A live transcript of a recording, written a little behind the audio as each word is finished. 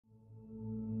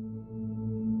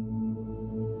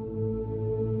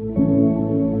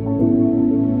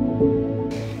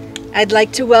I'd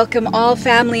like to welcome all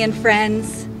family and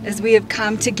friends as we have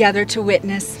come together to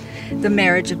witness the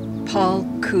marriage of Paul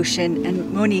Cushin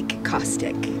and Monique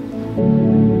Kostick.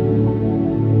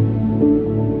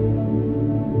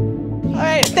 All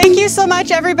right, thank you so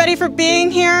much everybody for being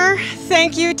here.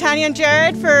 Thank you Tanya and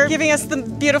Jared for giving us the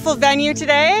beautiful venue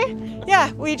today.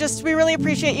 Yeah, we really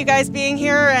appreciate you guys being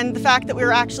here and the fact that we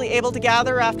were actually able to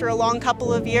gather after a long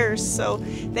couple of years. So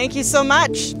thank you so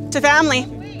much to family.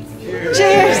 Cheers.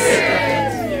 Cheers.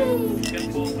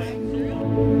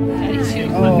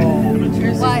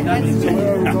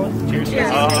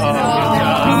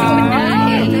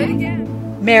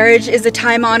 Marriage is a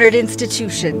time-honored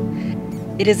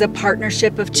institution. It is a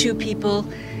partnership of two people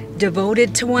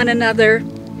devoted to one another,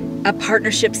 a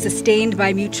partnership sustained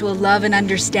by mutual love and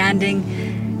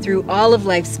understanding through all of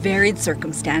life's varied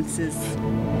circumstances.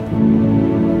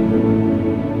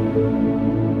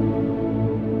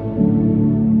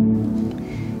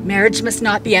 Marriage must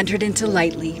not be entered into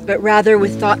lightly, but rather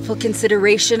with thoughtful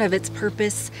consideration of its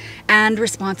purpose and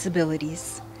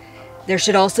responsibilities. There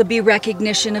should also be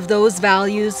recognition of those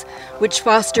values which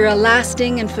foster a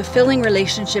lasting and fulfilling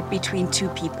relationship between two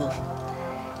people.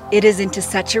 It is into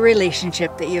such a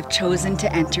relationship that you have chosen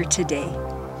to enter today.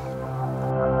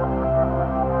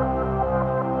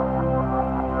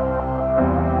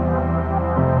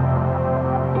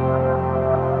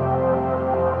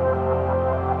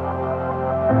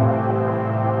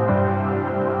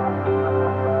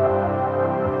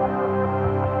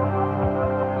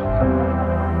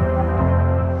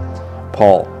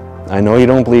 Paul, I know you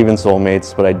don't believe in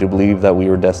soulmates, but I do believe that we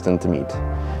were destined to meet.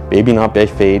 Maybe not by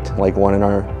fate, like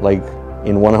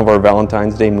in one of our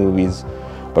Valentine's Day movies,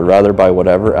 but rather by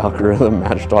whatever algorithm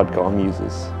Match.com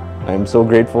uses. I am so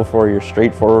grateful for your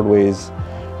straightforward ways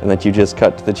and that you just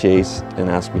cut to the chase and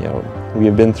asked me out. We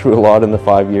have been through a lot in the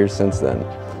 5 years since then.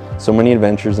 So many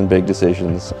adventures and big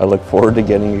decisions. I look forward to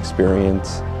getting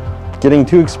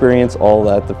to experience all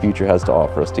that the future has to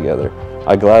offer us together.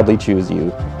 I gladly choose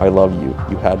you. I love you.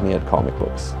 You had me at comic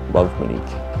books. Love, Monique.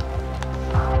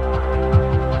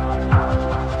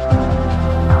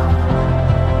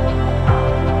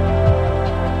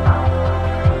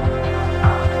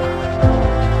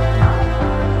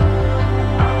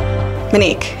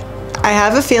 Monique, I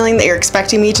have a feeling that you're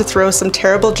expecting me to throw some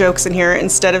terrible jokes in here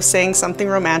instead of saying something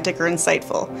romantic or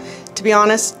insightful. To be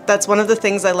honest, that's one of the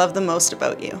things I love the most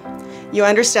about you. You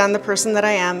understand the person that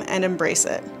I am and embrace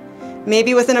it.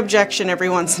 Maybe with an objection every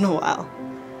once in a while.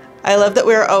 I love that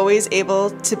we are always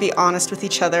able to be honest with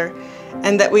each other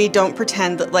and that we don't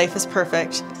pretend that life is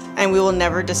perfect and we will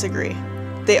never disagree.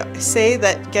 They say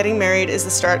that getting married is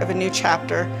the start of a new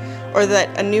chapter or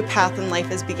that a new path in life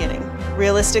is beginning.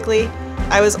 Realistically,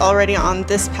 I was already on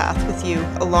this path with you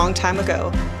a long time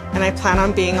ago and I plan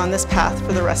on being on this path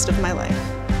for the rest of my life.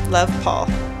 Love, Paul.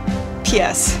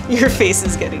 P.S. Your face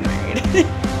is getting married.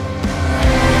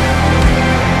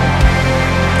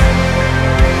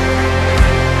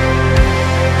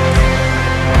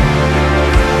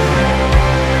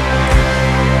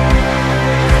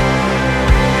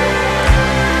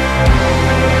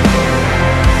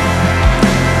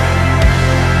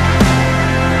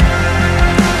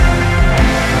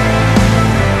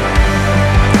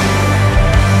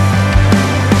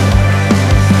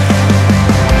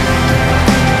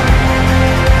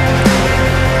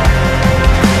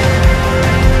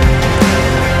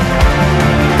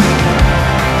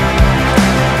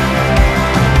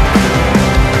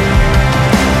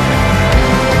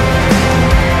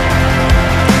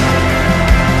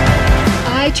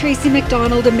 Tracy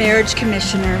MacDonald, a marriage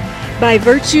commissioner, by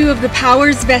virtue of the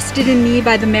powers vested in me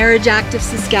by the Marriage Act of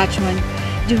Saskatchewan,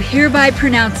 do hereby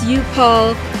pronounce you,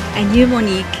 Paul, and you,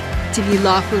 Monique, to be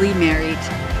lawfully married.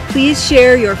 Please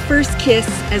share your first kiss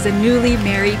as a newly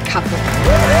married couple.